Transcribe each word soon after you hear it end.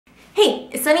Hey,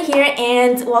 it's Sunny here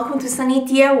and welcome to Sunny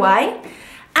DIY.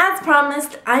 As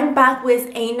promised, I'm back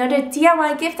with another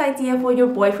DIY gift idea for your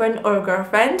boyfriend or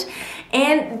girlfriend.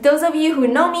 And those of you who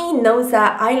know me knows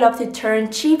that I love to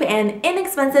turn cheap and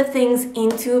inexpensive things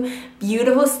into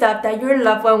beautiful stuff that your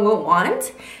loved one will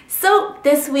want. So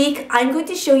this week, I'm going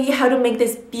to show you how to make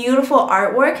this beautiful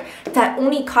artwork that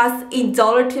only costs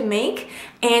 $1 to make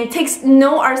and takes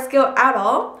no art skill at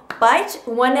all. But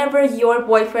whenever your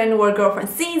boyfriend or girlfriend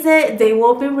sees it, they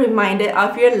will be reminded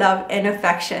of your love and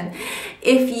affection.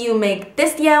 If you make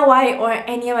this DIY or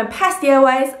any of my past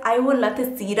DIYs, I would love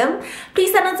to see them.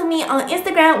 Please send them to me on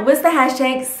Instagram with the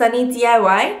hashtag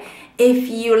SunnyDIY. If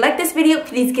you like this video,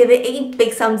 please give it a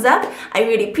big thumbs up. I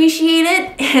really appreciate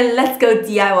it, and let's go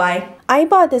DIY. I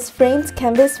bought this framed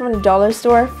canvas from the dollar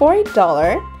store for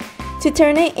 $1. To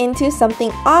turn it into something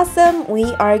awesome, we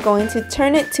are going to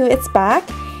turn it to its back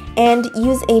and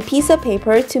use a piece of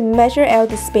paper to measure out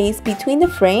the space between the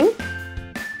frame.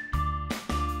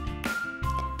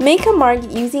 Make a mark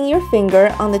using your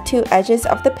finger on the two edges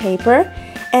of the paper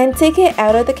and take it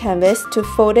out of the canvas to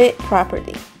fold it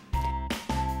properly.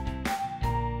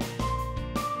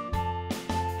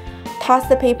 Toss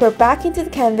the paper back into the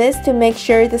canvas to make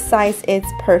sure the size is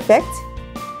perfect.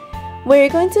 We're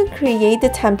going to create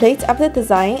the template of the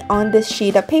design on this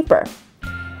sheet of paper.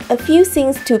 A few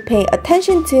things to pay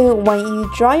attention to when you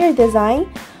draw your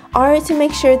design are to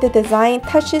make sure the design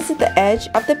touches the edge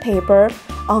of the paper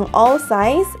on all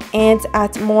sides and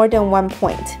at more than one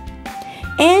point.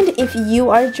 And if you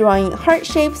are drawing heart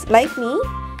shapes like me,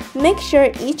 make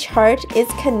sure each heart is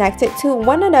connected to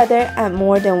one another at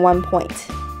more than one point.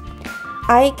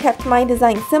 I kept my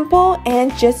design simple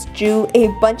and just drew a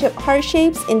bunch of heart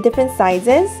shapes in different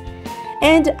sizes,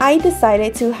 and I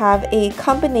decided to have a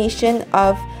combination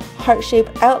of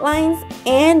heart-shaped outlines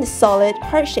and solid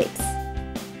heart shapes.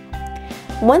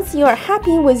 Once you are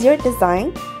happy with your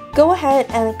design, go ahead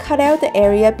and cut out the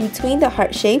area between the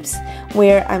heart shapes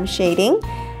where I'm shading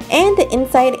and the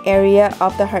inside area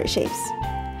of the heart shapes.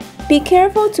 Be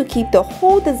careful to keep the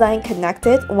whole design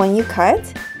connected when you cut,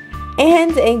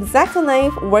 and the X-Acto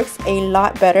knife works a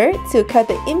lot better to cut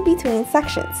the in-between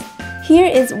sections. Here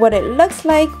is what it looks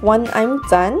like when I'm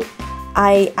done.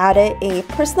 I added a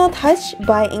personal touch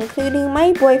by including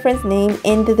my boyfriend's name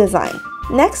in the design.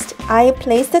 Next, I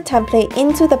placed the template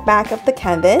into the back of the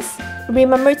canvas.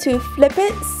 Remember to flip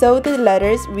it so the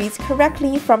letters read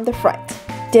correctly from the front.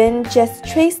 Then just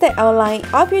trace the outline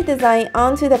of your design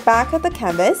onto the back of the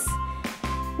canvas.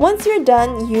 Once you're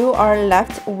done, you are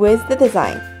left with the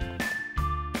design.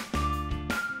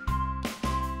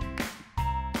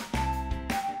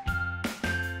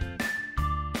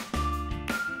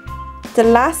 The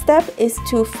last step is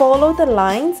to follow the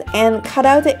lines and cut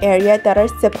out the area that are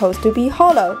supposed to be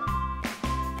hollow.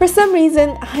 For some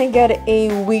reason, I get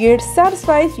a weird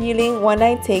satisfied feeling when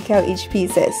I take out each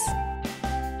pieces.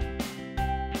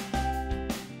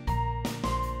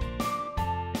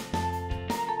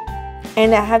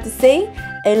 And I have to say,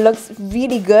 it looks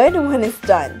really good when it's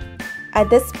done. At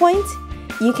this point,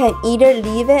 you can either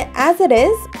leave it as it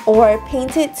is or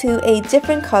paint it to a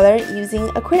different color using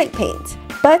acrylic paint.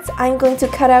 But I'm going to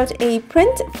cut out a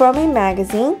print from a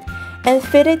magazine and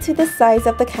fit it to the size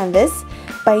of the canvas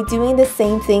by doing the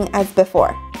same thing as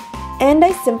before. And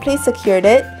I simply secured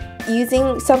it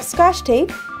using some scotch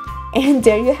tape, and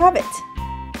there you have it.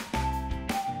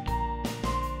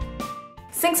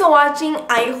 Thanks for watching.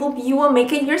 I hope you will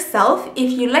make it yourself.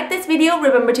 If you like this video,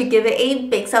 remember to give it a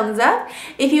big thumbs up.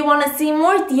 If you want to see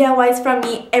more DIYs from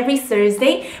me every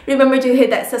Thursday, remember to hit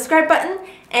that subscribe button,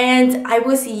 and I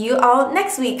will see you all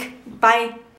next week. Bye!